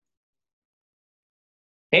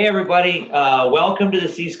Hey everybody, welcome to the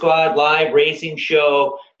C Squad Live Racing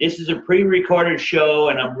Show. This is a pre-recorded show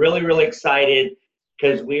and I'm really excited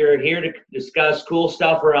because we are here to discuss cool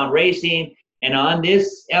stuff around racing. And on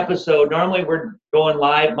this episode, normally we're going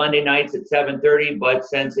live Monday nights at 7:30, but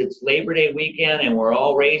since it's Labor Day weekend and we're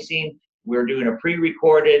all racing, we're doing a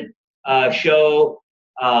pre-recorded show.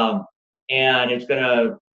 And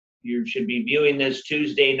you should be viewing this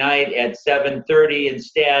Tuesday night at 7:30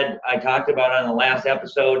 instead. I talked about it on the last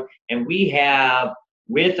episode. And we have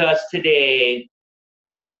with us today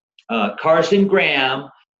Carson Graham,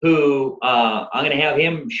 who I'm going to have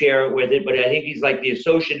him share it with it, but I think he's like the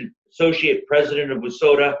associate president of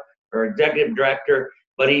WISSOTA or executive director,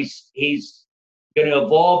 but he's going to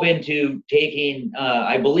evolve into taking,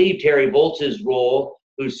 I believe, Terry Volz's role,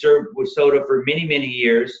 who served WISSOTA for many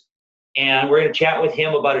years. And we're going to chat with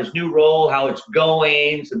him about his new role, how it's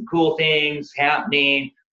going, some cool things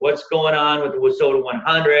happening, what's going on with the WISSOTA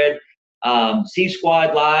 100. C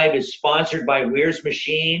Squad Live is sponsored by Weir's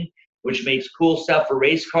Machine, which makes cool stuff for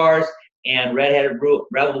race cars, and Red-Headed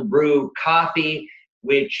Rebel Brew Coffee,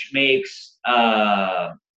 which makes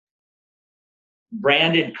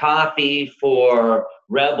branded coffee for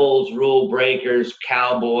rebels, rule breakers,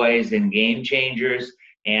 cowboys, and game changers.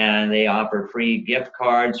 And they offer free gift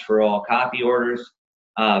cards for all coffee orders,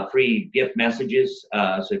 free gift messages.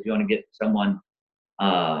 So if you want to get someone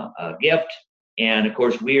a gift. And of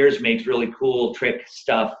course, Weir's makes really cool trick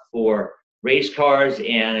stuff for race cars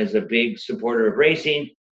and is a big supporter of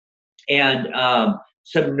racing. And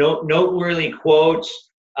some noteworthy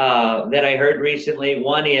quotes that I heard recently.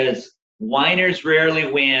 One is, "Whiners rarely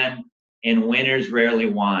win and winners rarely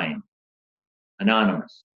whine."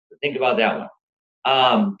 Anonymous. So think about that one.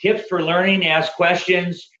 Tips for learning: ask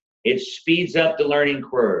questions. It speeds up the learning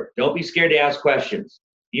curve. Don't be scared to ask questions.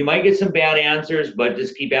 You might get some bad answers, but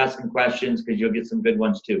just keep asking questions because you'll get some good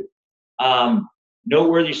ones too.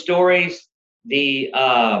 Noteworthy stories: the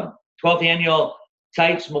 12th annual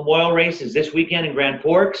Sykes Memorial Race is this weekend in Grand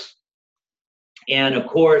Forks. And of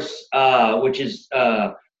course, which is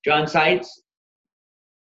John Sykes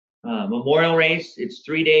Memorial Race. It's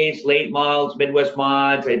 3 days, late models, Midwest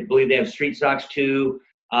mods. I believe they have street stocks too.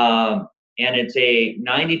 And it's a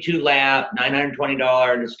 92 lap,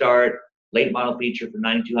 $920 to start, late model feature for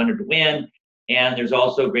 $9,200 to win. And there's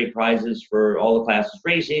also great prizes for all the classes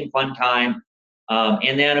racing, fun time.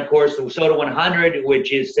 And then of course the WISSOTA 100,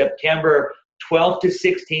 which is September 12th to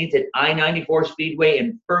 16th at I-94 Speedway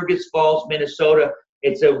in Fergus Falls, Minnesota.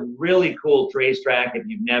 It's a really cool racetrack if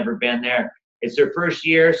you've never been there. It's their first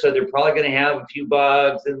year, so they're probably going to have a few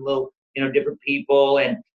bugs and little, different people.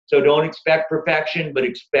 And so don't expect perfection, but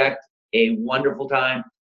expect a wonderful time.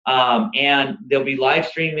 And they'll be live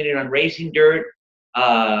streaming it on Racing Dirt.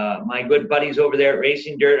 My good buddies over there at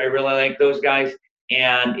Racing Dirt, I really like those guys.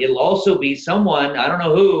 And it'll also be someone, I don't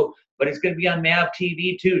know who, but it's going to be on MAV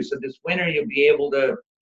TV too. So this winter, you'll be able to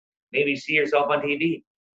maybe see yourself on TV.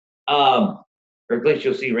 Or at least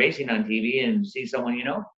you'll see racing on TV and see someone you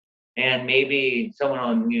know. And maybe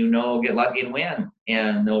someone will get lucky and win,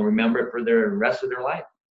 and they'll remember it for the rest of their life.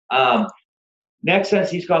 Next on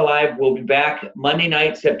C Squad Live, we'll be back Monday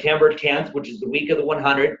night, September 10th, which is the week of the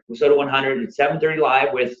 100, WISSOTA 100 at 7:30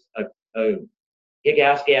 live with a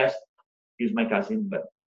kick-ass guest. Excuse my cussing, but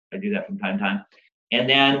I do that from time to time. And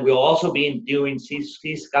then we'll also be doing C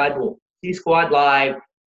Squad Live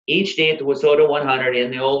each day at the WISSOTA 100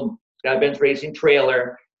 in the old Scott Benz Racing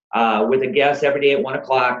trailer with a guest every day at 1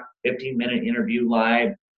 o'clock. 15-minute interview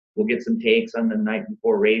live. We'll get some takes on the night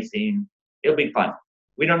before racing. It'll be fun.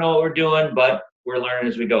 We don't know what we're doing, but we're learning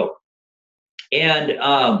as we go. And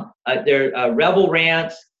Rebel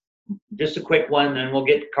Rants, just a quick one, then we'll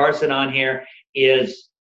get Carson on here, is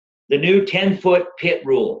the new 10-foot pit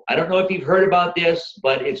rule. I don't know if you've heard about this,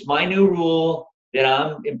 but it's my new rule that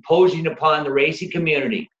I'm imposing upon the racing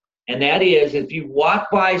community. And that is, if you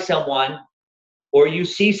walk by someone or you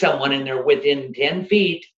see someone and they're within 10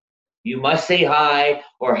 feet, you must say hi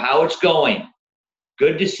or how it's going,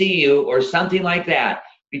 good to see you, or something like that,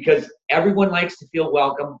 because everyone likes to feel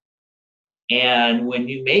welcome. And when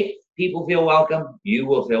you make people feel welcome, you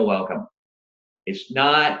will feel welcome. It's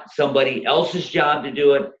not somebody else's job to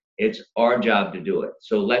do it. It's our job to do it.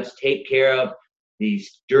 So let's take care of the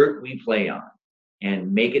dirt we play on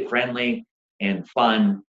and make it friendly and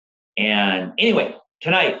fun. And anyway,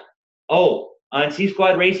 tonight, on C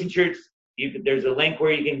Squad Racing shirts, there's a link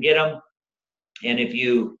where you can get them. And if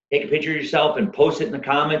you take a picture of yourself and post it in the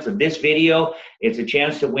comments of this video, it's a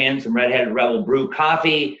chance to win some Red-Headed Rebel Brew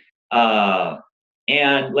coffee,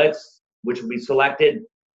 which will be selected.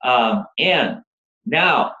 And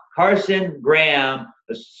now Carson Graham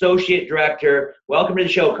Associate Director. Welcome to the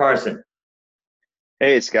show, Carson.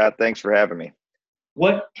 Hey, Scott. Thanks for having me.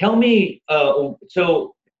 Tell me,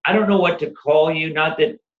 so I don't know what to call you, not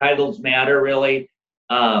that titles matter really,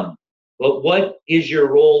 but what is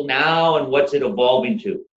your role now and what's it evolving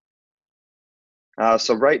to?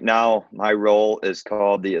 So right now, my role is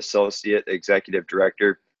called the Associate Executive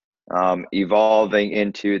Director, evolving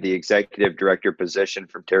into the Executive Director position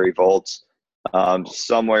from Terry Volz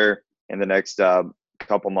somewhere in the next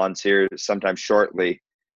couple months here, sometime shortly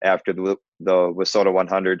after the WISSOTA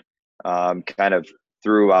 100, kind of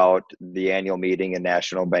throughout the annual meeting and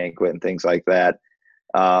national banquet and things like that.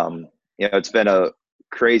 It's been a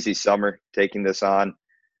crazy summer taking this on.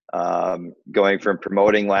 Going from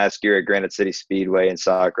promoting last year at Granite City Speedway in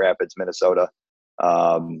Sauk Rapids, Minnesota,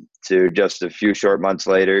 to just a few short months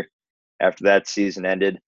later, after that season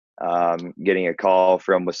ended, getting a call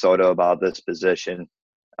from WISSOTA about this position,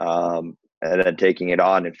 and then taking it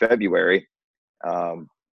on in February.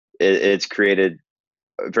 It's created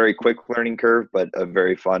a very quick learning curve, but a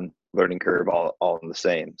very fun learning curve all in the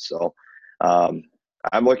same. So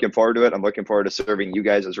I'm looking forward to it. I'm looking forward to serving you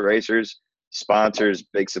guys as racers, sponsors,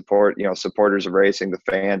 big support, supporters of racing, the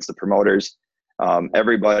fans, the promoters,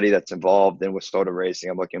 everybody that's involved in WISSOTA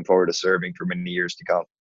racing. I'm looking forward to serving for many years to come.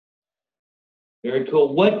 Very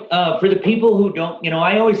cool. What for the people who don't,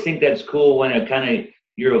 I always think that's cool when it kind of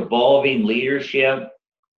you're evolving leadership.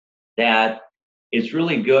 That it's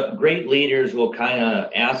really good. Great leaders will kind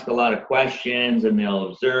of ask a lot of questions and they'll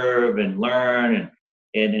observe and learn, and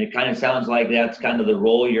it kind of sounds like that's kind of the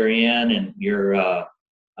role you're in, and you're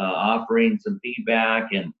offering some feedback,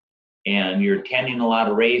 and you're attending a lot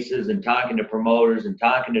of races and talking to promoters and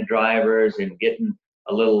talking to drivers and getting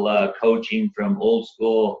a little coaching from old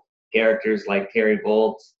school characters like Terry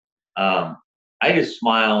Volz. I just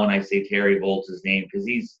smile when I say Terry Volz's name because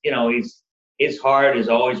his heart has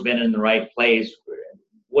always been in the right place.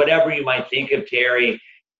 Whatever you might think of Terry,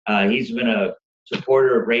 he's been a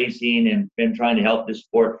supporter of racing and been trying to help this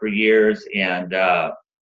sport for years. And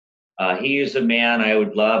he is a man I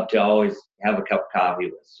would love to always have a cup of coffee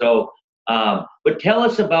with. So, but tell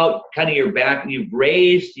us about kind of your back. You've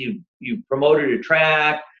raced, you've promoted a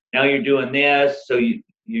track. Now you're doing this. So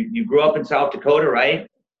you grew up in South Dakota, right?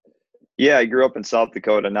 Yeah, I grew up in South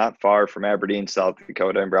Dakota, not far from Aberdeen, South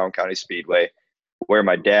Dakota, in Brown County Speedway, where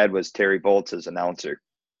my dad was Terry Volz's announcer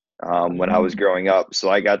when I was growing up.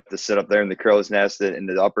 So I got to sit up there in the crow's nest in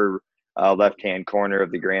the upper left-hand corner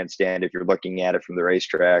of the grandstand if you're looking at it from the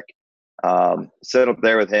racetrack. Sit up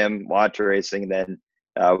there with him, watch racing, and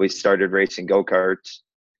then we started racing go-karts,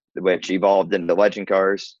 which evolved into legend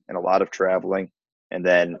cars and a lot of traveling, and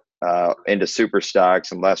then into super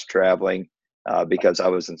stocks and less traveling because I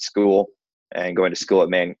was in school and going to school at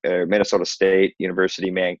Minnesota State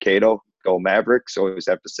University Mankato. Go Mavericks, always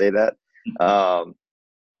have to say that.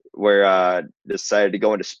 Where I decided to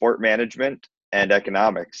go into sport management and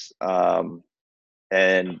economics,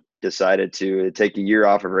 and decided to take a year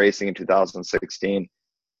off of racing in 2016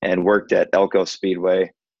 and worked at Elko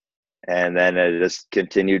Speedway. And then I just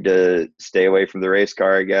continued to stay away from the race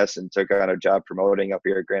car, I guess, and took on a job promoting up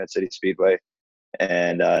here at Granite City Speedway.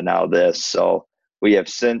 And now this. So we have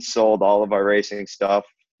since sold all of our racing stuff.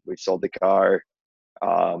 We've sold the car,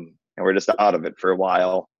 and we're just out of it for a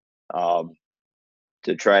while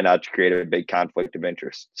to try not to create a big conflict of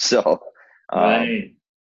interest. So, Right.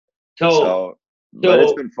 But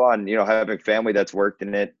it's been fun, having family that's worked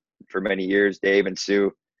in it for many years. Dave and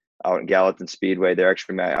Sue out in Gallatin Speedway. They're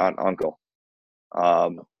actually my aunt and uncle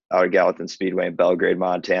out at Gallatin Speedway in Belgrade,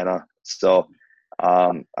 Montana. So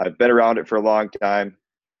I've been around it for a long time,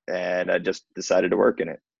 and I just decided to work in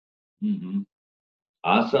it. Mm-hmm.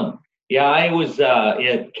 Awesome. Yeah, I was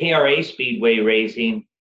at KRA Speedway racing,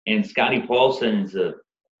 and Scotty Paulson's a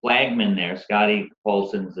flagman there. Scotty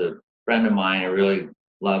Paulson's a friend of mine. I really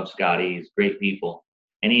love Scotty. He's great people.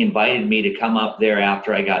 And he invited me to come up there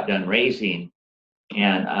after I got done racing.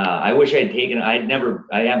 And I wish I'd taken, I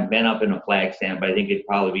haven't been up in a flag stand, but I think it'd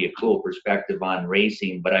probably be a cool perspective on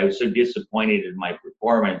racing. But I was so disappointed in my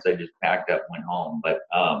performance, I just packed up and went home.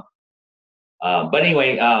 But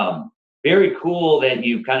anyway, very cool that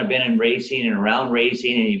you've kind of been in racing and around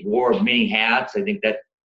racing, and you've wore many hats. I think that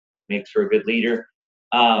makes for a good leader.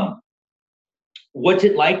 What's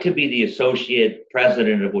it like to be the associate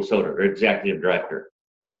president of WISSOTA or executive director?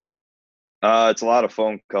 It's a lot of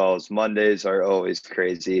phone calls. Mondays are always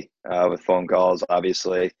crazy with phone calls,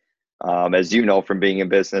 obviously. As you know from being in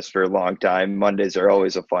business for a long time, Mondays are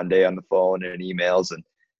always a fun day on the phone and emails and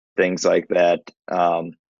things like that.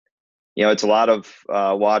 It's a lot of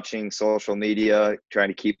watching social media, trying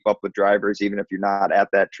to keep up with drivers, even if you're not at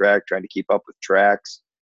that track, trying to keep up with tracks,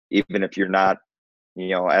 even if you're not,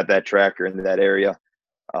 at that track or in that area,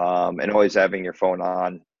 and always having your phone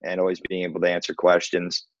on and always being able to answer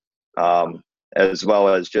questions, as well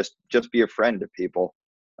as just be a friend to people.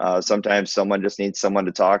 Sometimes someone just needs someone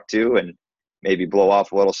to talk to and maybe blow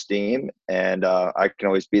off a little steam, and I can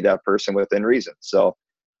always be that person within reason. So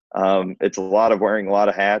it's a lot of wearing a lot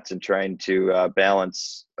of hats and trying to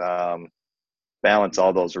balance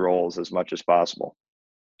all those roles as much as possible.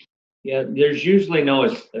 Yeah, there's usually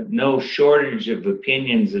no shortage of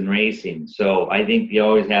opinions in racing, so I think you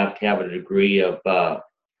always have to have a degree of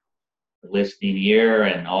listening ear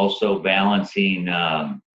and also balancing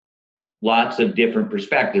lots of different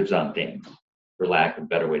perspectives on things, for lack of a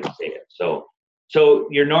better way to say it. So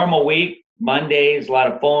your normal week, Mondays, a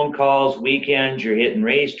lot of phone calls, weekends, you're hitting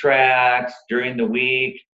racetracks during the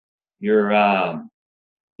week. You're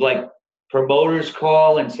like promoters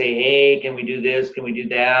call and say, hey, can we do this? Can we do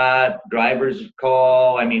that? Drivers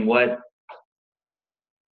call. I mean, what?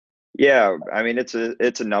 Yeah, I mean it's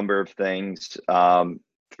a number of things.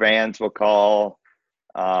 Fans will call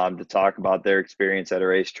to talk about their experience at a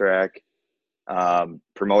racetrack.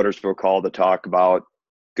 Promoters will call to talk about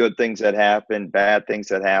good things that happened, bad things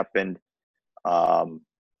that happened,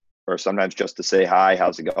 or sometimes just to say hi,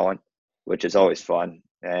 how's it going, which is always fun.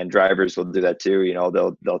 And drivers will do that too.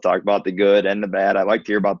 They'll talk about the good and the bad. I like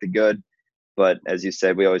to hear about the good, but as you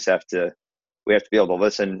said, we have to be able to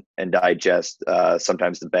listen and digest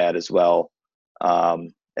sometimes the bad as well,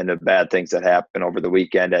 and the bad things that happen over the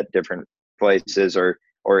weekend at different places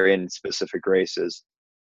or in specific races.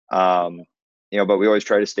 But we always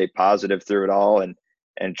try to stay positive through it all and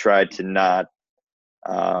try to not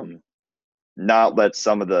let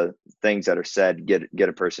some of the things that are said get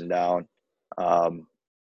a person down.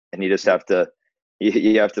 And you just have to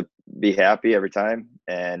you have to be happy every time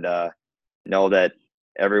and know that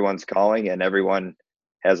everyone's calling and everyone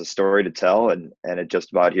has a story to tell, and it's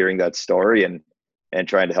just about hearing that story and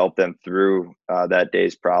trying to help them through that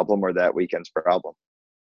day's problem or that weekend's problem.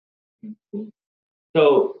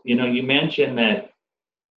 So, you mentioned that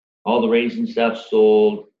all the racing stuff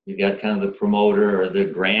sold. You got kind of the promoter or the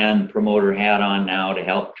grand promoter hat on now to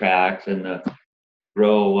help tracks and the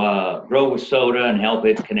grow with soda and help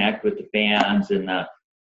it connect with the fans and the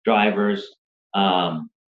drivers, and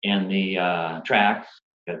the tracks.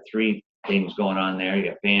 Got three things going on there. You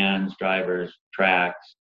got fans, drivers,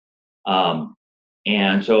 tracks.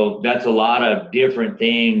 And so that's a lot of different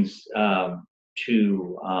things to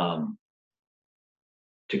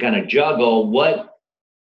kind of juggle. What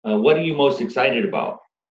are you most excited about?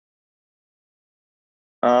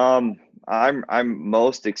 I'm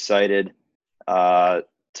most excited to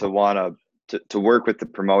want to work with the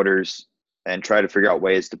promoters and try to figure out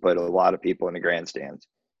ways to put a lot of people in the grandstands,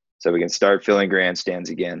 so we can start filling grandstands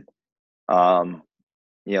again.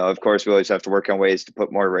 Of course, we always have to work on ways to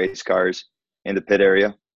put more race cars in the pit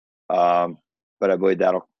area, but I believe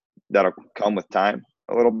that'll come with time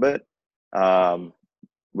a little bit.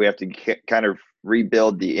 We have to kind of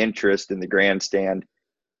rebuild the interest in the grandstand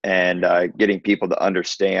and getting people to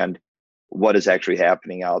understand what is actually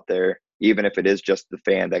happening out there, even if it is just the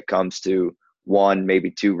fan that comes to one, maybe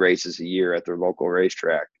two races a year at their local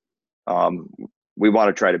racetrack. We want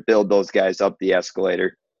to try to build those guys up the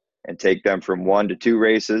escalator and take them from 1 to 2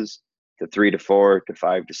 races to 3 to 4 to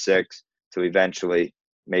 5 to 6 to eventually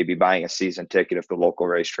maybe buying a season ticket if the local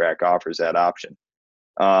racetrack offers that option.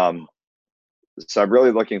 So I'm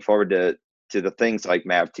really looking forward to the things like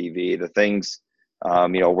MAV TV, the things,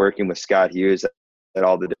 working with Scott Hughes at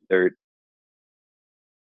all the dirt,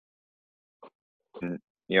 and,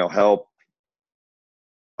 help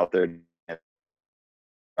out there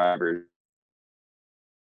drivers.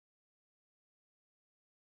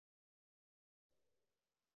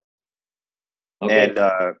 Okay.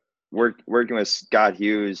 And working with Scott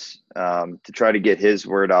Hughes to try to get his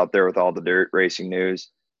word out there with all the dirt racing news,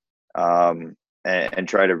 and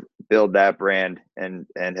try to build that brand and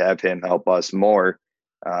have him help us more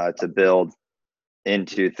to build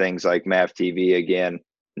into things like MAV TV again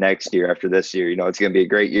next year after this year. It's going to be a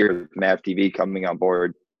great year with MAV TV coming on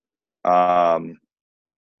board. And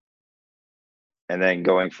then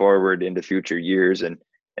going forward into future years and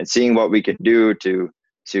seeing what we can do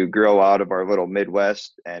to grow out of our little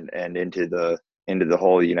Midwest and into the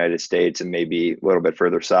whole United States, and maybe a little bit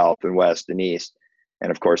further south and west and east, and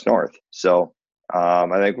of course north. So I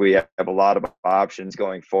think we have a lot of options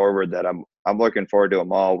going forward that I'm looking forward to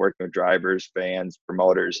them all, working with drivers, fans,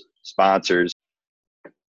 promoters, sponsors.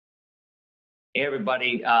 Hey,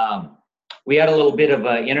 everybody. we had a little bit of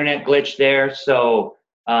an internet glitch there. So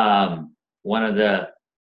one of the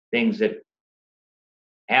things that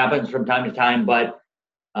happens from time to time, but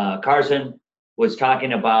Carson was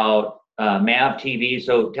talking about MAV TV.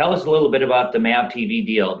 So tell us a little bit about the MAV TV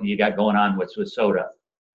deal you got going on with WISSOTA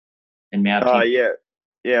and MAV TV.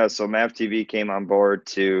 Yeah. So MAV TV came on board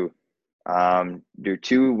to do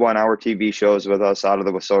 2 1-hour TV shows with us out of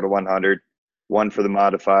the WISSOTA 100, one for the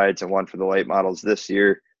modifieds and one for the late models this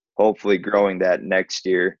year. Hopefully growing that next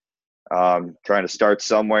year. Trying to start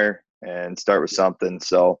somewhere and start with something.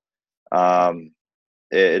 So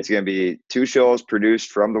it's going to be 2 shows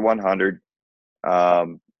produced from the 100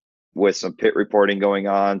 with some pit reporting going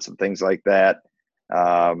on, some things like that.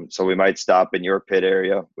 So we might stop in your pit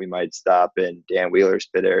area. We might stop in Dan Wheeler's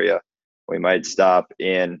pit area. We might stop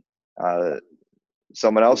in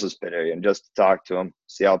someone else's pit area and just talk to them,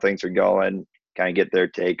 see how things are going, kind of get their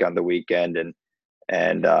take on the weekend and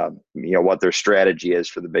what their strategy is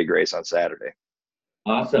for the big race on Saturday.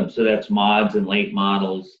 Awesome. So that's mods and late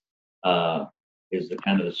models is the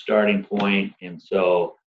kind of the starting point. And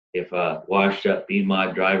so if a washed up B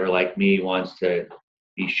mod driver like me wants to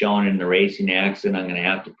be shown in the racing accident, I'm going to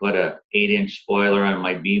have to put a 8-inch spoiler on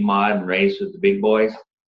my B mod and race with the big boys.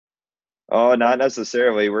 Oh, not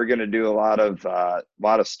necessarily. We're going to do a lot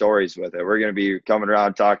of stories with it. We're going to be coming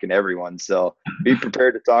around talking to everyone. So be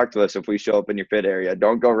prepared to talk to us if we show up in your pit area.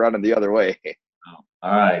 Don't go running the other way.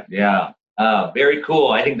 All right. Yeah. Very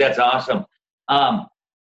cool. I think that's awesome.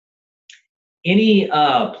 Any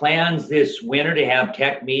plans this winter to have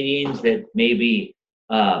tech meetings that maybe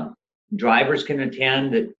drivers can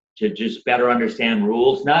attend to just better understand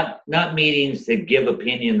rules? Not meetings that give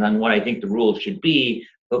opinions on what I think the rules should be,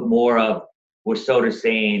 but more of WISSOTA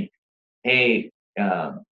saying, hey,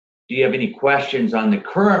 do you have any questions on the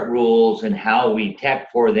current rules and how we tech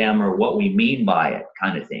for them or what we mean by it,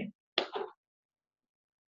 kind of thing?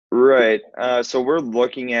 Right. So we're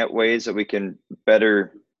looking at ways that we can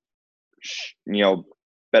better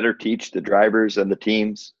teach the drivers and the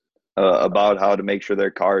teams about how to make sure their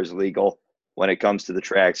car is legal when it comes to the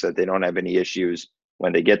track so that they don't have any issues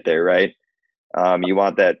when they get there, right? You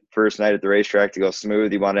want that first night at the racetrack to go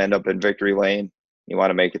smooth. You want to end up in victory lane. You want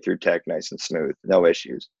to make it through tech nice and smooth, no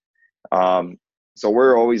issues. So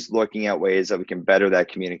we're always looking at ways that we can better that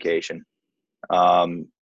communication.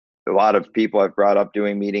 A lot of people have brought up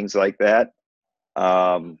doing meetings like that.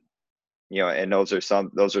 And those are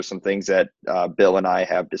some things that Bill and I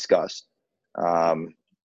have discussed.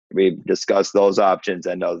 We've discussed those options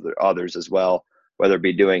and others as well, whether it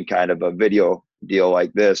be doing kind of a video deal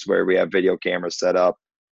like this where we have video cameras set up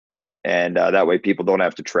and that way people don't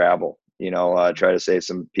have to travel, try to save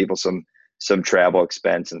some people some travel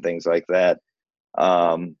expense and things like that.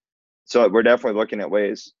 So we're definitely looking at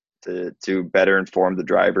ways to better inform the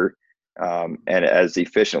driver and as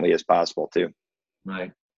efficiently as possible too.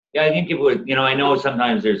 Right. Yeah, I think it would, I know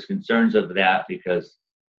sometimes there's concerns of that because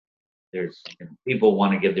there's people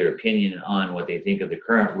want to give their opinion on what they think of the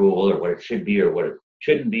current rule or what it should be or what it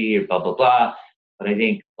shouldn't be or blah, blah, blah. But I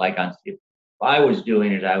think if I was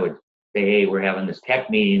doing it, I would say, hey, we're having this tech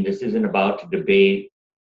meeting. This isn't about to debate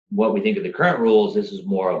what we think of the current rules. This is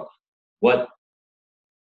more of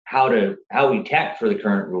how we tech for the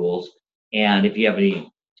current rules. And if you have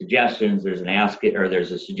any suggestions, there's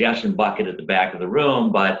a suggestion bucket at the back of the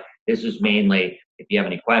room, but this is mainly if you have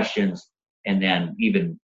any questions, and then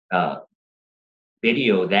even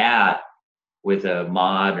video that with a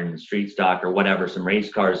mod and street stock or whatever, some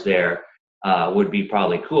race cars there would be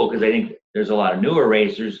probably cool, because I think there's a lot of newer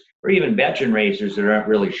racers or even veteran racers that aren't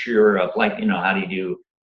really sure of how do you do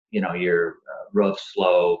your roof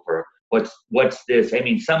slope or what's this. I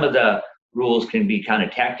mean, some of the rules can be kind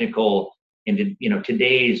of technical. And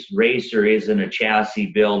today's racer isn't a chassis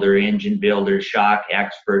builder, engine builder, shock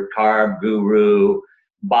expert, carb guru,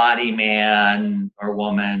 body man or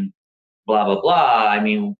woman, blah blah blah. I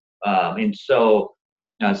mean, and so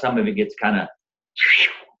some of it gets kind of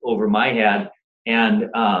over my head, and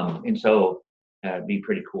so it'd be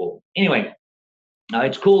pretty cool. Anyway,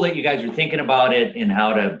 it's cool that you guys are thinking about it and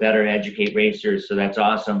how to better educate racers. So that's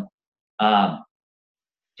awesome.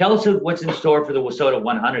 Tell us what's in store for the WISSOTA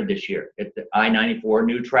 100 this year at the I-94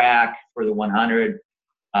 new track for the 100.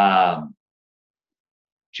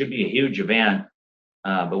 Should be a huge event,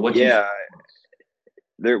 but what's we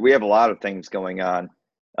have a lot of things going on.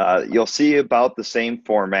 You'll see about the same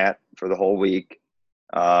format for the whole week.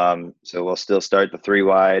 So we'll still start the 3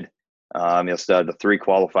 wide. You'll start the 3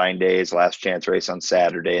 qualifying days, last chance race on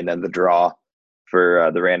Saturday, and then the draw for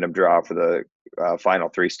the random draw for the final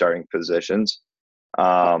 3 starting positions.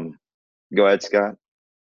 Go ahead, Scott.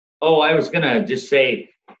 Oh, I was going to just say,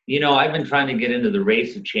 I've been trying to get into the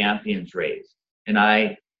Race of Champions race, and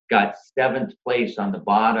I got 7th place on the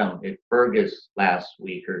bottom at Fergus last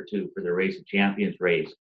week or two for the Race of Champions race.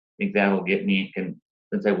 I think that'll get me.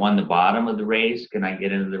 Since I won the bottom of the race, can I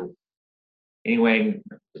get into the? Anyway,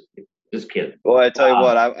 just kidding. Well, I tell you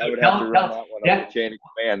what, I would have to run that one yeah. up the chain of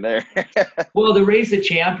command there. Well, the Race of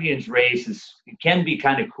Champions race can be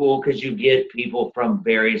kind of cool because you get people from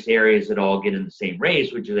various areas that all get in the same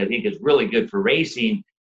race, which I think is really good for racing,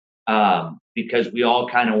 because we all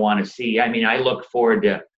kind of want to see. I mean, I look forward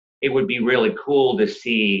to. It would be really cool to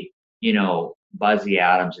see, Buzzy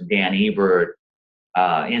Adams and Dan Ebert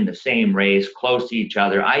in the same race, close to each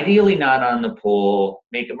other. Ideally, not on the pole.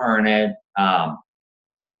 Make them earn it.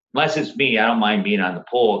 Unless it's me, I don't mind being on the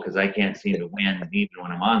pole because I can't seem to win even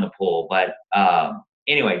when I'm on the pole. But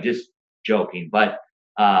anyway, just joking. But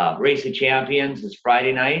Race of Champions is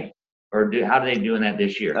Friday night, or how are they doing that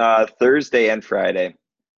this year? Thursday and Friday.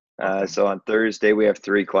 Okay. So on Thursday we have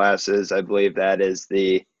 3 classes. I believe that is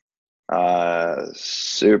the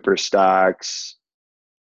super stocks,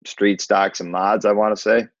 street stocks, and mods, I want to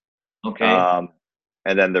say. Okay.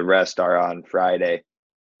 And then the rest are on Friday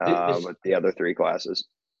with the other 3 classes.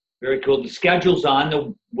 Very cool. The schedule's on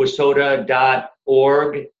the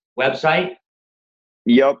WISSOTA.org website?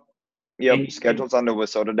 Yep. Schedule's on the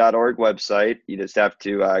WISSOTA.org website. You just have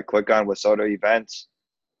to click on WISSOTA events,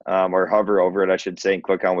 or hover over it, I should say, and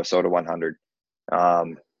click on WISSOTA 100.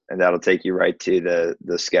 And that'll take you right to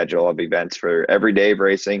the schedule of events for every day of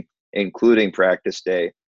racing, including practice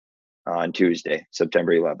day on Tuesday,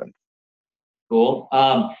 September 11th. Cool.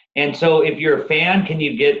 And so if you're a fan, can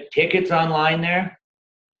you get tickets online there?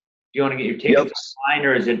 Do you want to get your tickets online,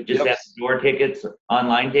 or is it just at the door tickets,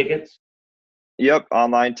 online tickets? Yep,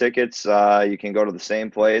 online tickets. You can go to the same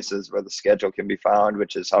place as where the schedule can be found,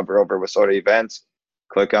 which is hover over WISSOTA events,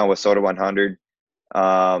 click on WISSOTA 100,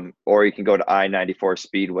 or you can go to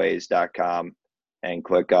i94speedways.com and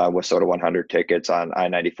click WISSOTA 100 tickets on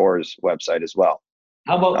I-94's website as well.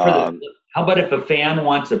 How about if a fan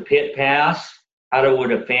wants a pit pass?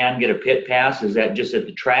 Would a fan get a pit pass? Is that just at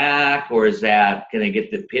the track, or can they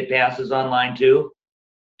get the pit passes online too?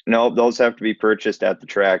 No, those have to be purchased at the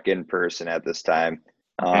track in person at this time.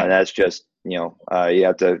 Okay. That's just, you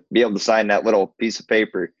have to be able to sign that little piece of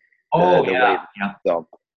paper. Oh, yeah. So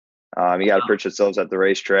you got to purchase those at the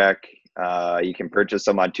racetrack. You can purchase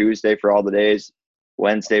them on Tuesday for all the days,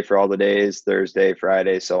 Wednesday for all the days, Thursday,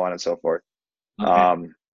 Friday, so on and so forth. Okay.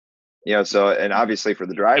 And obviously for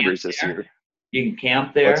the drivers this year. You can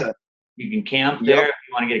camp there. You can camp there. If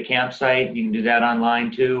you want to get a campsite, you can do that online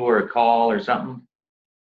too, or a call or something.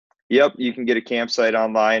 Yep, you can get a campsite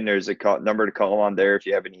online. There's a number to call on there if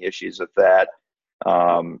you have any issues with that.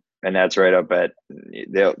 And that's right up at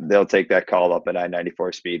they'll take that call up at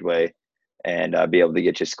I-94 Speedway and be able to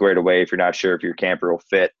get you squared away if you're not sure if your camper will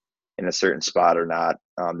fit in a certain spot or not.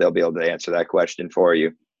 They'll be able to answer that question for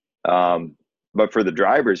you. But for the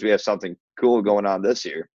drivers, we have something cool going on this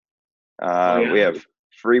year. We have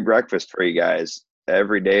free breakfast for you guys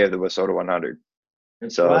every day of the WISSOTA 100.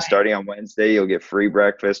 Starting on Wednesday, you'll get free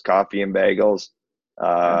breakfast, coffee and bagels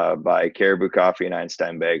by Caribou Coffee and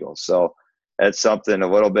Einstein Bagels. So that's something a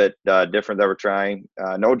little bit different that we're trying.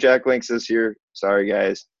 No Jack Links this year. Sorry,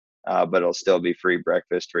 guys. But it'll still be free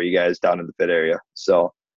breakfast for you guys down in the pit area.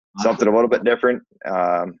 So something a little bit different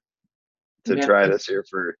to try this year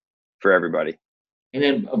for everybody. And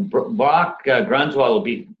then Brock Grunwald will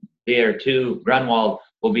be there too. Grunwald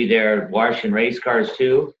will be there washing race cars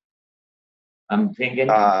too, I'm thinking.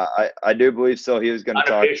 I do believe so. He was going to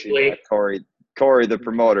talk to Corey, the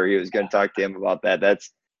promoter. He was going to talk to him about that.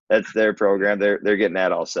 That's their program. They're getting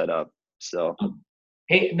that all set up. So,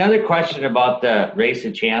 hey, another question about the Race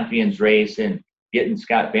of Champions race and getting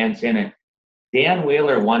Scott Bentz in it. Dan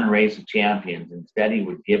Wheeler won a Race of Champions and said he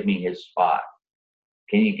would give me his spot.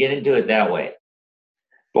 Can you get into it that way?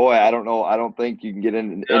 Boy, I don't know. I don't think you can get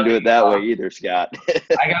into it that way either, Scott.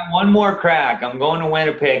 I got one more crack. I'm going to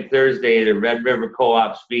Winnipeg Thursday to Red River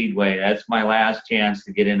Co-op Speedway. That's my last chance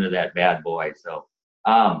to get into that bad boy. So,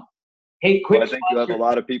 hey, quick. Well, I think you have a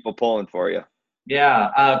lot of people pulling for you.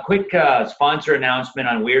 Yeah, quick sponsor announcement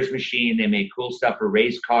on Weir's Machine. They make cool stuff for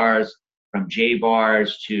race cars, from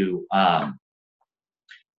J-bars to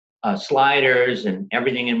sliders and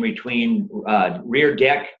everything in between, rear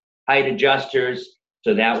deck height adjusters.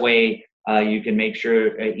 So that way you can make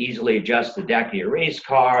sure easily adjust the deck of your race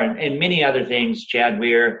car and many other things. Chad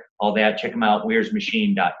Weir, all that. Check them out,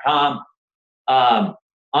 weirsmachine.com.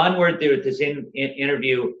 Onward with this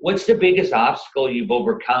interview, what's the biggest obstacle you've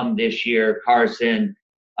overcome this year, Carson?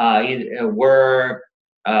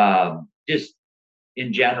 Just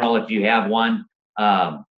in general, if you have one,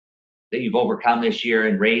 that you've overcome this year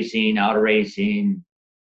in racing, auto racing?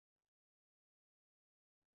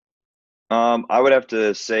 I would have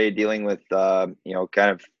to say dealing with kind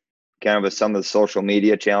of with some of the social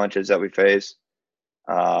media challenges that we face.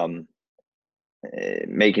 Um,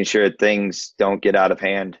 Making sure things don't get out of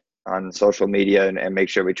hand on social media, and make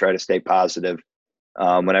sure we try to stay positive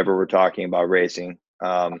whenever we're talking about racing.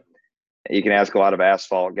 You can ask a lot of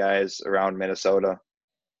asphalt guys around Minnesota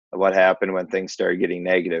what happened when things started getting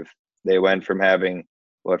negative. They went from having,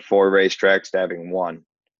 4 racetracks to having one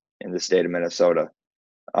in the state of Minnesota.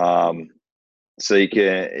 Um, so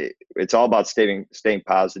it's all about staying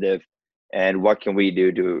positive, and what can we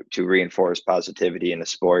do to reinforce positivity in the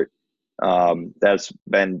sport. That's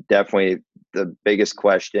been definitely the biggest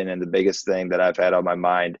question and the biggest thing that I've had on my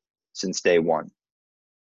mind since day one.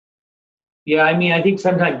 Yeah, I mean, I think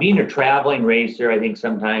sometimes being a traveling racer, I think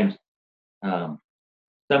um,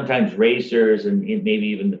 sometimes racers and maybe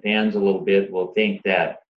even the fans a little bit will think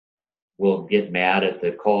that we'll get mad at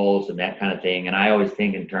the calls and that kind of thing. And I always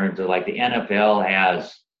think in terms of like the NFL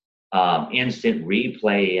has instant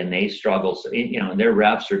replay and they struggle. So, and their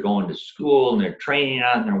refs are going to school and they're training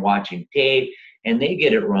on and they're watching tape and they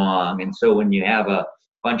get it wrong. And so when you have a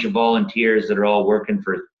bunch of volunteers that are all working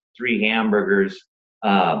for 3 hamburgers,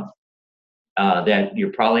 that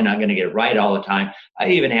you're probably not going to get it right all the time. I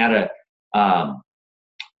even had I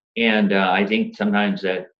think sometimes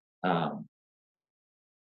that,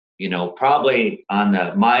 probably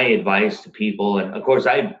on my advice to people, and of course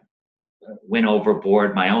I went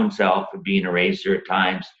overboard my own self of being a racer at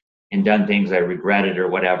times and done things I regretted or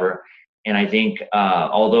whatever. And I think,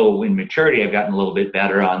 although in maturity I've gotten a little bit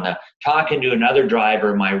better on the talking to another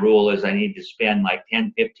driver, my rule is I need to spend like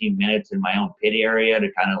 10, 15 minutes in my own pit area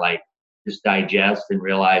to kind of like just digest and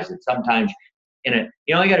realize that sometimes you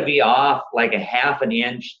only got to be off like a half an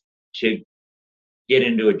inch to get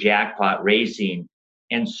into a jackpot racing.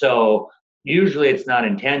 And so usually it's not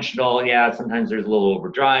intentional. Yeah, sometimes there's a little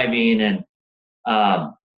overdriving and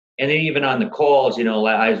then even on the calls,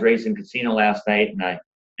 I was racing casino last night and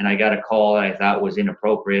I got a call that I thought was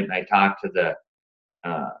inappropriate and I talked to the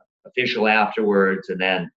official afterwards and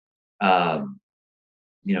then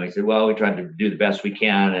he said, well, we tried to do the best we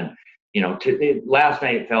can and last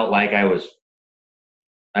night it felt like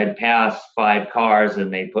I'd passed 5 cars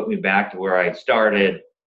and they put me back to where I started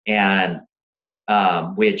and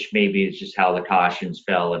which maybe is just how the cautions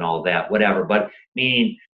fell and all that, whatever. But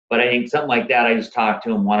I think something like that, I just talked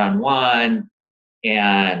to him one-on-one,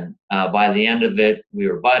 and by the end of it, we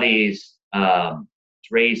were buddies.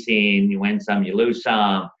 It's racing, you win some, you lose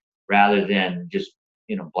some, rather than just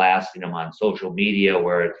blasting them on social media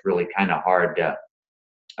where it's really kind of hard to.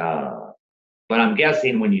 But I'm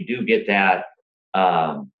guessing when you do get that,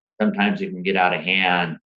 sometimes it can get out of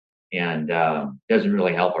hand and doesn't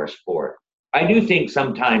really help our sport. I do think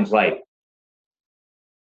sometimes like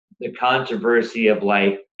the controversy of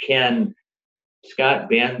like, can Scott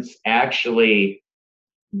Benz actually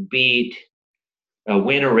win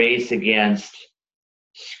a race against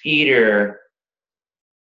Skeeter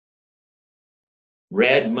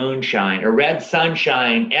Red Moonshine or Red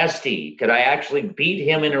Sunshine Esty? Could I actually beat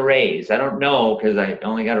him in a race? I don't know because I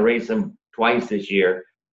only got to race him twice this year,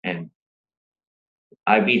 and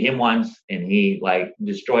I beat him once, and he like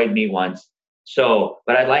destroyed me once. So,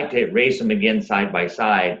 but I'd like to race them again side by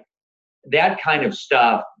side. That kind of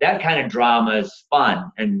stuff, that kind of drama is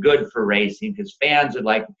fun and good for racing because fans are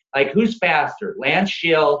like who's faster, Lance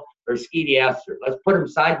Schill or Skeety Esther? Let's put them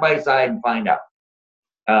side by side and find out.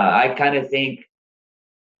 I kind of think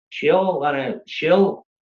Schill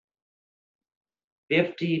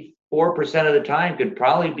 54% of the time could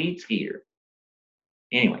probably beat Skeeter.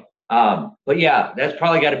 Anyway, but yeah, that's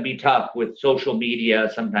probably got to be tough with social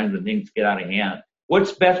media. Sometimes when things get out of hand,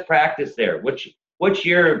 what's best practice there? What's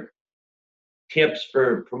your tips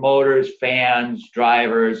for promoters, fans,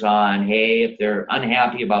 drivers on, hey, if they're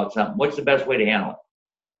unhappy about something, what's the best way to handle it?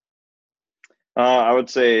 I would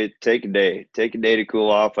say take a day to cool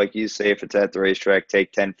off. Like you say, if it's at the racetrack,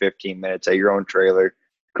 take 10, 15 minutes at your own trailer,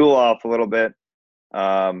 cool off a little bit,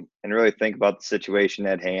 and really think about the situation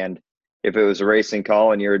at hand. If it was a racing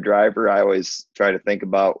call and you're a driver, I always try to think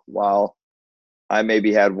about, wow, I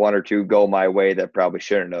maybe had 1 or 2 go my way that probably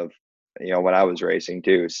shouldn't have, when I was racing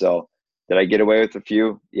too. So did I get away with a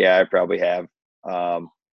few? Yeah, I probably have.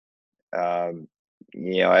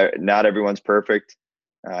 Not everyone's perfect.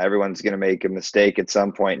 Everyone's going to make a mistake at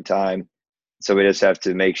some point in time. So we just have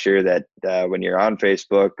to make sure that when you're on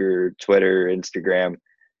Facebook or Twitter, Instagram,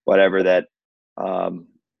 whatever, that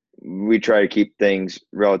we try to keep things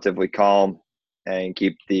relatively calm and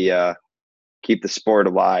keep the sport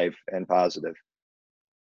alive and positive.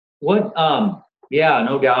 What, yeah,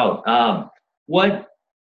 no doubt. What,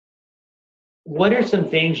 what are some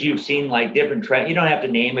things you've seen, like different track? You don't have to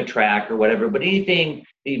name a track or whatever, but anything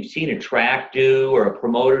that you've seen a track do or a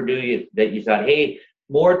promoter do that you thought, hey,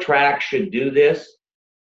 more tracks should do this?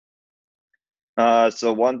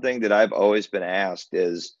 So one thing that I've always been asked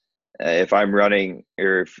is if I'm running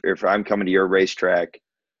or if I'm coming to your racetrack,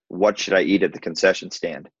 what should I eat at the concession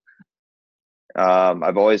stand?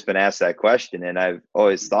 I've always been asked that question, and I've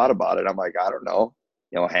always thought about it. I'm like, I don't know,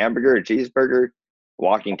 hamburger, a cheeseburger,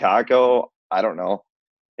 walking taco. I don't know.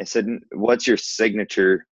 I said, what's your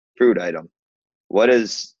signature food item? What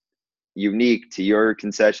is unique to your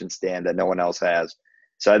concession stand that no one else has?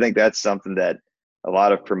 So I think that's something that a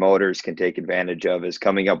lot of promoters can take advantage of, is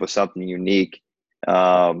coming up with something unique,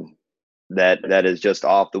 that is just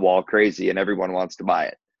off the wall crazy and everyone wants to buy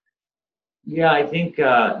it. Yeah, I think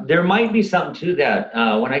there might be something to that.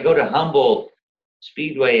 When I go to Humboldt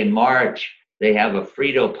Speedway in March, they have a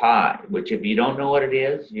Frito pie, which if you don't know what it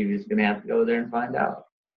is, you're just gonna have to go there and find out.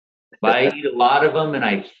 But I eat a lot of them, and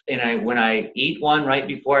I when I eat one right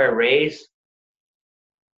before I race,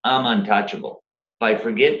 I'm untouchable. If I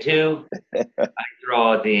forget to, I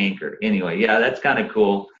throw out the anchor. Anyway, yeah, that's kind of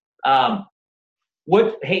cool. Um,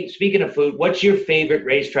 Hey, speaking of food, what's your favorite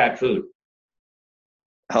racetrack food?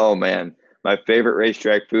 Oh man, my favorite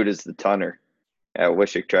racetrack food is the Tunner at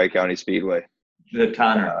Wishick Tri-County Speedway. The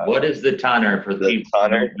Tunner. Uh, What is the Tunner for the people who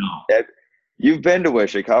don't Tunner. know? You've been to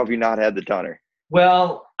Wishick. How have you not had the Tunner?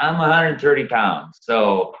 Well, I'm 130 pounds,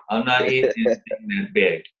 so I'm not eating anything that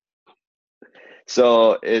big.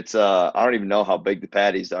 So it's I don't even know how big the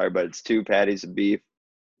patties are, but it's two patties of beef,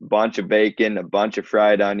 a bunch of bacon, a bunch of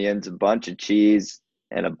fried onions, a bunch of cheese,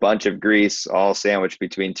 and a bunch of grease, all sandwiched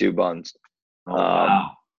between two buns. Oh, Um,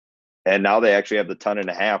 wow. and now they actually have the ton and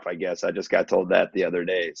a half, I guess. I just got told that the other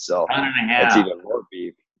day. So Ton and a that's half. even more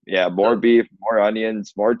beef. Yeah, more beef, more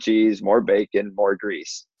onions, more cheese, more bacon, more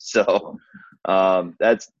grease. So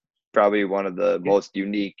that's probably one of the most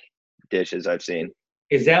unique dishes I've seen.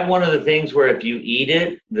 Is that one of the things where if you eat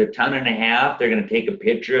it, the ton and a half, they're going to take a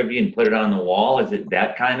picture of you and put it on the wall? Is it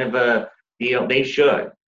that kind of a deal? They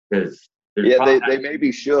should, because there's Yeah, probably they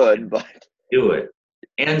maybe should, but do it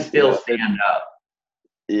and still yeah, stand up.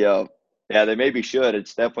 yeah, yeah, they maybe should.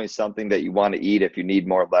 It's definitely something that you want to eat if you need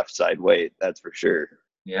more left side weight. That's for sure.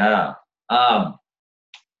 Yeah. Um,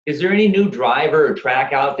 is there any new driver or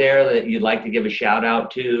track out there that you'd like to give a shout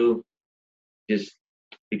out to? Just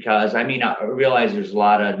because, I mean, I realize there's a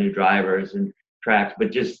lot of new drivers and tracks,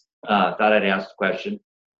 but just thought I'd ask the question.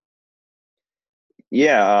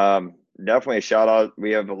 Yeah, definitely a shout out.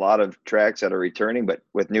 We have a lot of tracks that are returning, but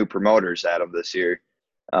with new promoters at them this year.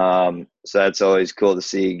 So that's always cool to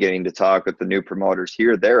see, getting to talk with the new promoters,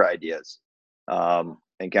 hear their ideas,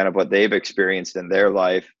 and kind of what they've experienced in their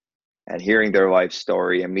life, and hearing their life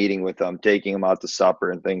story and meeting with them, taking them out to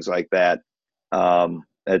supper and things like that.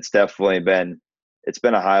 It's definitely it's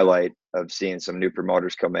been a highlight of seeing some new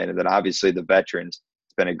promoters come in. And then obviously the veterans,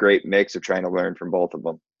 it's been a great mix of trying to learn from both of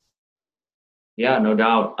them. Yeah, no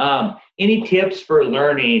doubt. Any tips for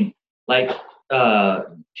learning, like how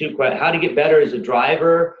to get better as a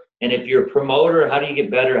driver? And if you're a promoter, how do you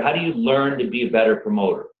get better? How do you learn to be a better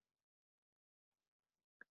promoter?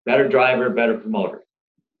 Better driver, better promoter.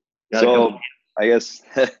 So I guess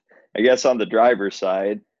I guess on the driver's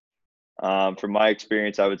side, from my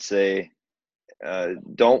experience, I would say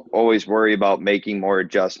don't always worry about making more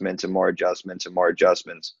adjustments and more adjustments and more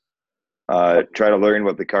adjustments. Try to learn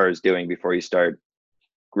what the car is doing before you start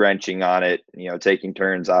wrenching on it, taking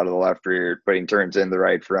turns out of the left rear, putting turns in the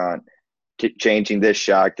right front, changing this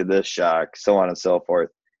shock to this shock, so on and so forth.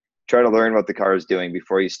 Try to learn what the car is doing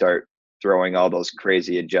before you start throwing all those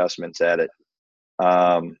crazy adjustments at it.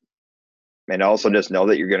 And also just know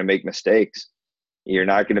that you're going to make mistakes. You're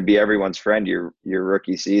not going to be everyone's friend your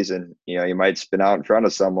rookie season. You might spin out in front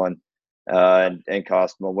of someone and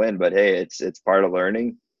cost them a win, but hey, it's part of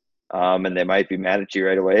learning. And they might be mad at you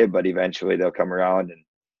right away, but eventually they'll come around,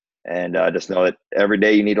 and just know that every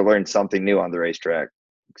day you need to learn something new on the racetrack.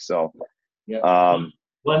 So, yeah.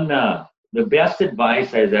 The best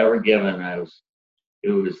advice I was ever given, it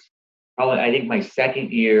was probably, I think, my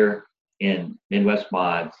second year in Midwest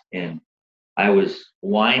Mods, and I was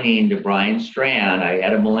whining to Brian Strand. I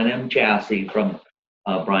had a Millennium chassis from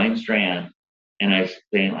Brian Strand, and I was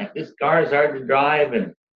saying, like, this car is hard to drive,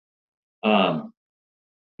 and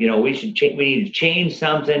we need to change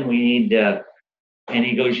something. We need to. And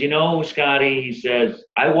he goes, Scotty, he says,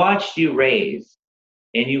 I watched you race,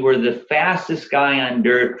 and you were the fastest guy on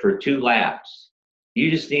dirt for 2 laps. You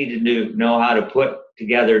just need to know how to put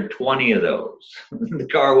together 20 of those. The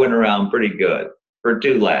car went around pretty good. for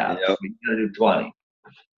 2 laps. Yep. We gotta do 20.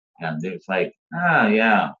 And it's like,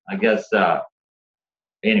 yeah, I guess,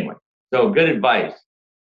 anyway. So good advice.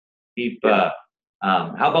 Keep, how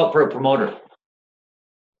about for a promoter?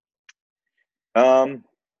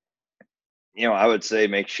 I would say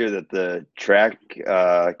make sure that the track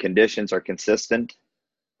conditions are consistent,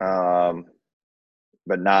 but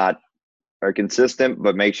not are consistent,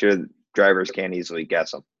 but make sure drivers can't easily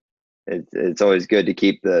guess them. It's always good to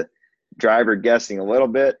keep the driver guessing a little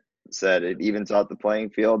bit so that it evens out the playing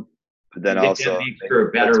field. But then You think that also, makes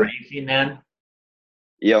for better racing then?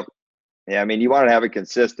 yep. Yeah, I mean, you want to have a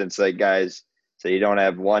consistent, like guys, so you don't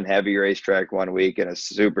have one heavy racetrack one week and a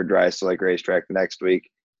super dry slick racetrack the next week.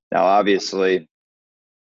 Now, obviously,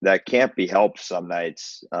 that can't be helped some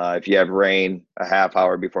nights. If you have rain a half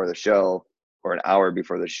hour before the show or an hour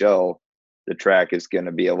before the show, the track is going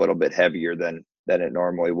to be a little bit heavier than it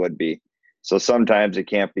normally would be. So sometimes it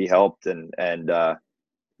can't be helped, and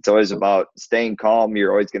it's always about staying calm.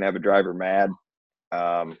 You're always going to have a driver mad.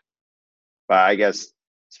 But I guess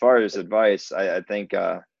as far as advice, I think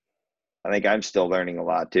I'm still learning a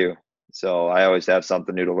lot too. So I always have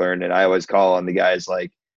something new to learn, and I always call on the guys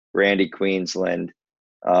like Randy Queensland,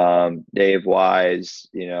 Dave Wise,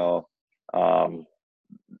 the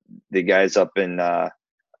guys up at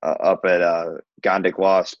Gondik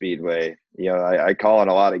Law Speedway. I call on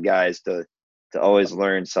a lot of guys to always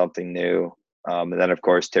learn something new. And then of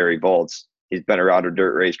course Terry Volz. He's been around a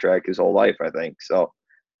dirt racetrack his whole life, I think. So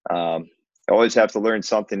I always have to learn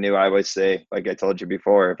something new. I always say, like I told you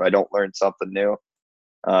before, if I don't learn something new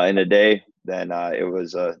in a day, then it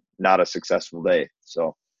was not a successful day.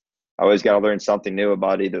 So I always got to learn something new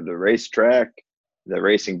about either the racetrack, the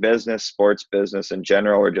racing business, sports business in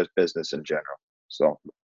general, or just business in general. So,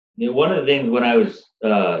 One of the things when I was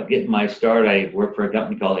getting my start, I worked for a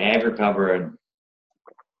company called AgriCover, and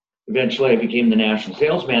eventually I became the national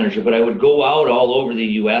sales manager. But I would go out all over the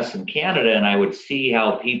U.S. and Canada, and I would see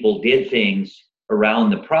how people did things around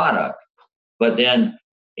the product. But then,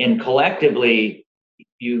 collectively,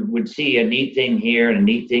 you would see a neat thing here and a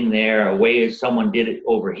neat thing there, a way someone did it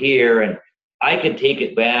over here, and I could take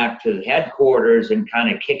it back to the headquarters and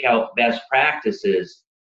kind of kick out best practices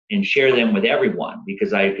and share them with everyone,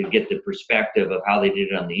 because I could get the perspective of how they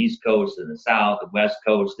did it on the East Coast and the South and West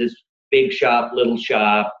Coast, this big shop, little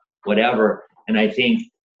shop, whatever. And I think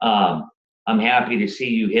I'm happy to see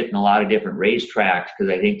you hitting a lot of different racetracks,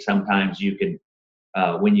 because I think sometimes you can,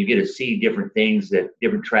 when you get to see different things that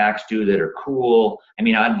different tracks do that are cool. I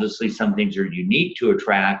mean, obviously some things are unique to a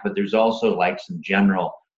track, but there's also like some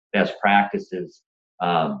general best practices.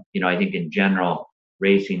 I think in general,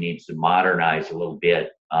 racing needs to modernize a little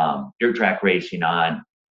bit. Dirt track racing on,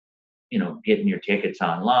 getting your tickets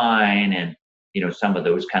online and, some of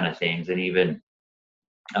those kind of things. And even,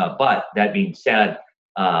 but that being said,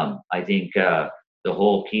 I think the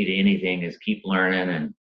whole key to anything is keep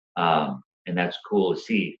learning, and that's cool to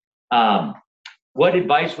see. What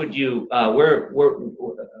advice would you?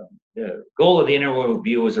 The goal of the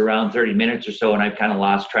interview was around 30 minutes or so, and I've kind of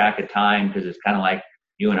lost track of time because it's kind of like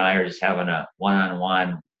you and I are just having a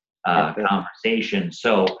one-on-one conversation.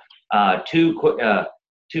 So, two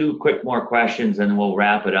quick more questions, and we'll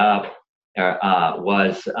wrap it up.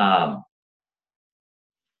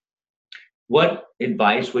 What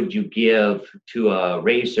advice would you give to a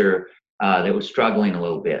racer that was struggling a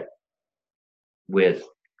little bit with,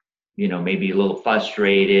 maybe a little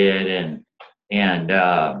frustrated and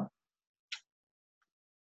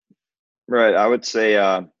right. I would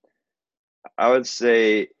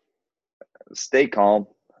say stay calm.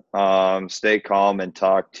 Stay calm and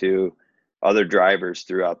talk to other drivers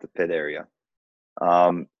throughout the pit area.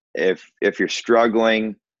 If you're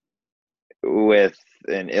struggling with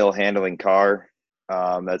an ill handling car,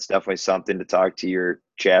 that's definitely something to talk to your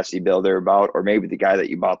chassis builder about, or maybe the guy that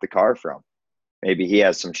you bought the car from. Maybe he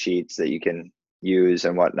has some sheets that you can use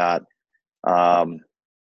and whatnot.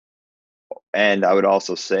 And I would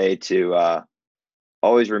also say to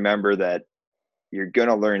always remember that you're going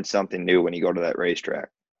to learn something new when you go to that racetrack.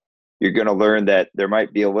 You're going to learn that there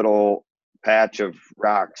might be a little patch of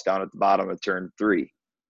rocks down at the bottom of turn 3.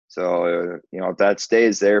 So, if that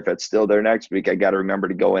stays there, if it's still there next week, I got to remember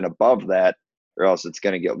to go in above that, or else it's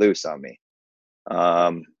going to get loose on me.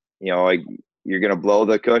 You're going to blow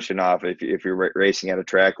the cushion off if you're racing at a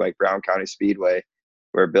track like Brown County Speedway,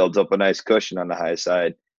 where it builds up a nice cushion on the high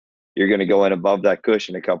side. You're going to go in above that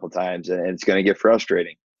cushion a couple times, and it's going to get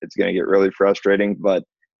frustrating. It's going to get really frustrating, but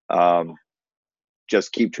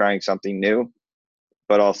just keep trying something new,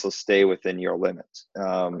 but also stay within your limits.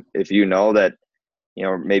 If you know that,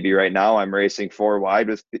 maybe right now I'm racing 4 wide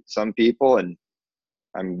with some people, and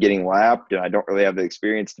I'm getting lapped and I don't really have the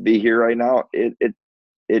experience to be here right now,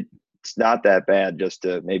 it's not that bad just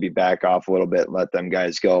to maybe back off a little bit and let them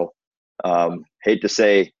guys go. Hate to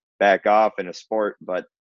say back off in a sport, but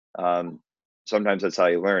sometimes that's how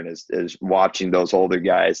you learn is watching those older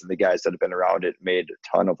guys and the guys that have been around it made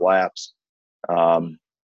a ton of laps.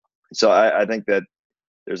 So I think that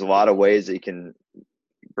there's a lot of ways that you can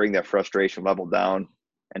bring that frustration level down,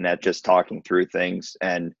 and that just talking through things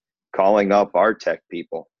and calling up our tech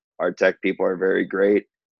people. Our tech people are very great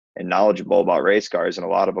and knowledgeable about race cars, and a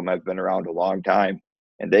lot of them have been around a long time,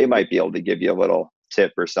 and they might be able to give you a little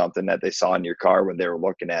tip or something that they saw in your car when they were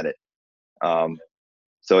looking at it.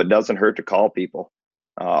 So it doesn't hurt to call people.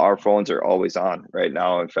 Our phones are always on right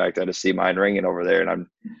now. In fact, I just see mine ringing over there, and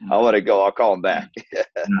I'll let it go. I'll call them back.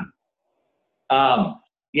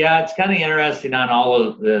 Yeah, it's kind of interesting on all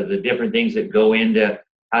of the different things that go into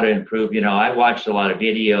how to improve. I watched a lot of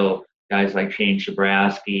video, guys like Shane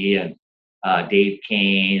Shabrowski and Dave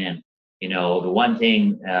Kane. And, the one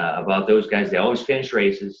thing about those guys, they always finish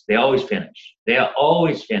races. They always finish. A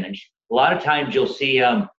lot of times you'll see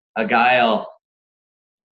a guy will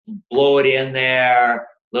blow it in there,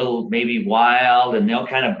 little maybe wild, and they'll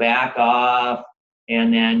kind of back off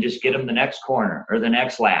and then just get them the next corner or the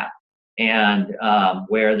next lap. And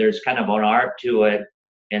where there's kind of an art to it,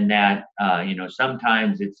 and that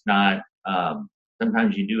sometimes it's not.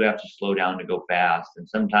 Sometimes you do have to slow down to go fast, and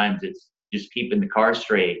sometimes it's just keeping the car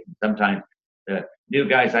straight. Sometimes the new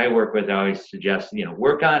guys I work with, I always suggest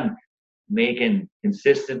work on making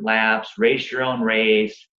consistent laps, race your own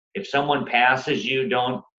race. If someone passes you,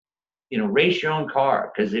 don't race your own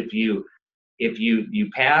car, because if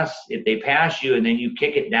they pass you and then you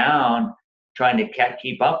kick it down trying to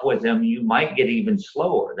keep up with them, you might get even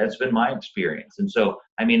slower. That's been my experience. And so,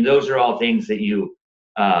 those are all things that you,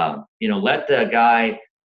 let the guy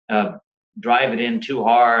drive it in too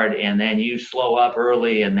hard, and then you slow up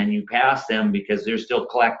early, and then you pass them because they're still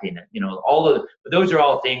collecting it. Those are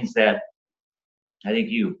all things that I think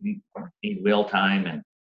you need wheel time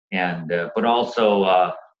but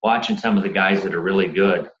also watching some of the guys that are really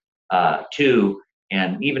good too,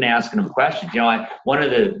 and even asking them questions.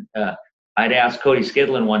 I'd ask Cody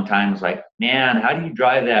Skidlin one time, I was like, man, how do you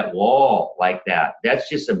drive that wall like that? That's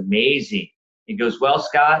just amazing. He goes, well,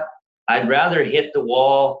 Scott, I'd rather hit the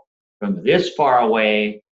wall from this far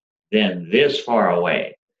away than this far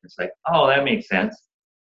away. It's like, oh, that makes sense.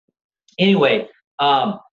 Anyway,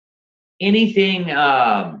 anything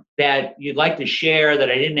that you'd like to share that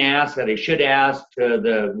I didn't ask, that I should ask to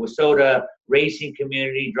the WISSOTA racing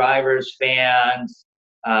community, drivers, fans,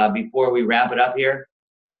 before we wrap it up here?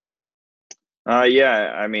 Here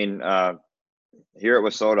at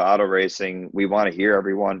WISSOTA Auto Racing, we want to hear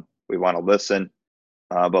everyone. We want to listen.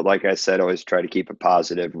 But like I said, always try to keep it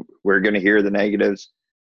positive. We're going to hear the negatives,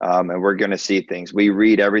 and we're going to see things. We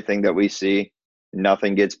read everything that we see.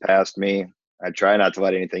 Nothing gets past me. I try not to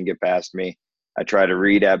let anything get past me. I try to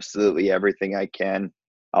read absolutely everything I can.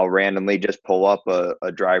 I'll randomly just pull up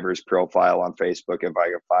a driver's profile on Facebook if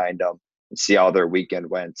I can find them and see how their weekend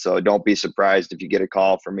went. So don't be surprised if you get a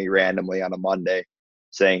call from me randomly on a Monday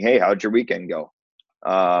saying, hey, how'd your weekend go?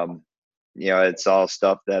 It's all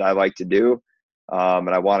stuff that I like to do. And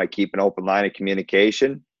I want to keep an open line of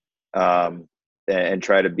communication and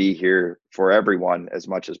try to be here for everyone as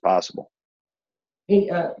much as possible. Hey,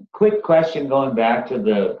 quick question going back to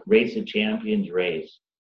the Race of Champions race.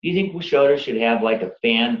 Do you think WISSOTA should have like a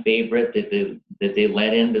fan favorite that they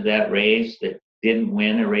let into that race that didn't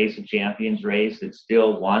win a Race of Champions race that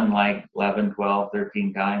still won like 11, 12,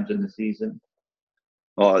 13 times in the season?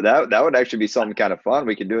 Well, that would actually be something kind of fun.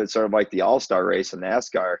 We could do it sort of like the All-Star race in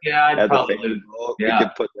NASCAR. Yeah, I'd probably We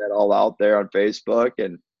could put that all out there on Facebook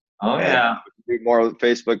and do more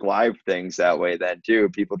Facebook Live things that way then too.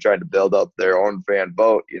 People trying to build up their own fan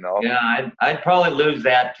vote, Yeah, I'd probably lose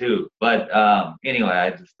that too. But anyway,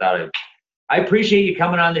 I just thought I appreciate you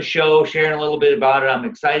coming on the show, sharing a little bit about it. I'm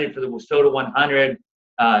excited for the WISSOTA 100.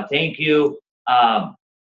 Thank you. And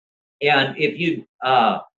if you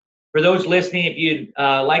for those listening, if you'd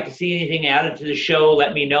like to see anything added to the show,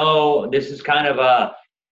 let me know. This is kind of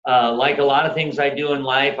like a lot of things I do in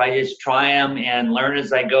life. I just try them and learn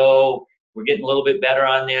as I go. We're getting a little bit better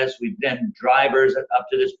on this. We've been drivers up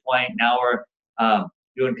to this point. Now we're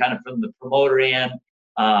doing kind of from the promoter end.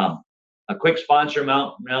 A quick sponsor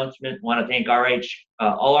announcement. Want to thank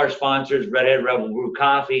all our sponsors, Redhead Rebel Brew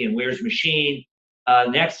Coffee and Weir's Machine.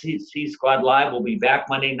 Next C Squad Live will be back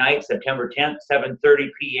Monday night, September 10th, 7:30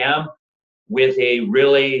 p.m. with a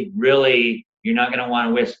really, really, you're not going to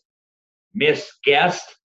want to miss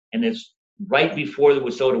guest. And it's right before the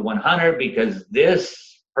WISSOTA 100 because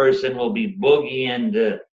this person will be boogieing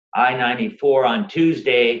to I-94 on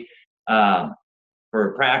Tuesday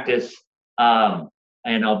for practice. And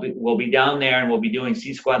we'll be down there, and we'll be doing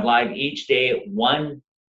C Squad Live each day at 1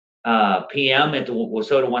 p.m. at the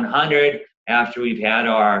WISSOTA 100 after we've had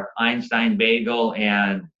our Einstein bagel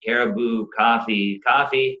and Caribou coffee.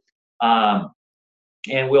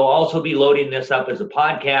 And we'll also be loading this up as a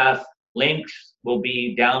podcast. Links will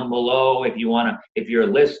be down below if you're a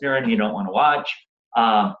listener and you don't want to watch.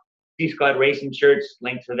 C Squad Racing shirts,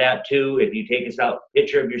 link to that too. If you take us out,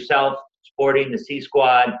 picture of yourself sporting the C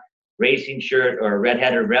Squad Racing shirt or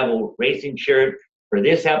Red-Headed Rebel Racing shirt for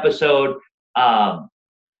this episode,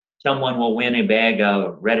 someone will win a bag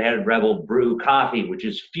of Red-Headed Rebel brew coffee, which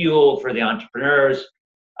is fuel for the entrepreneurs,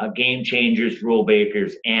 game changers, rule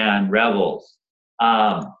breakers, and rebels.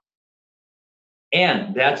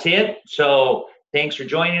 And that's it. So thanks for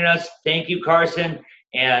joining us. Thank you, Carson.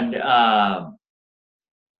 And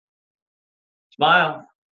smile.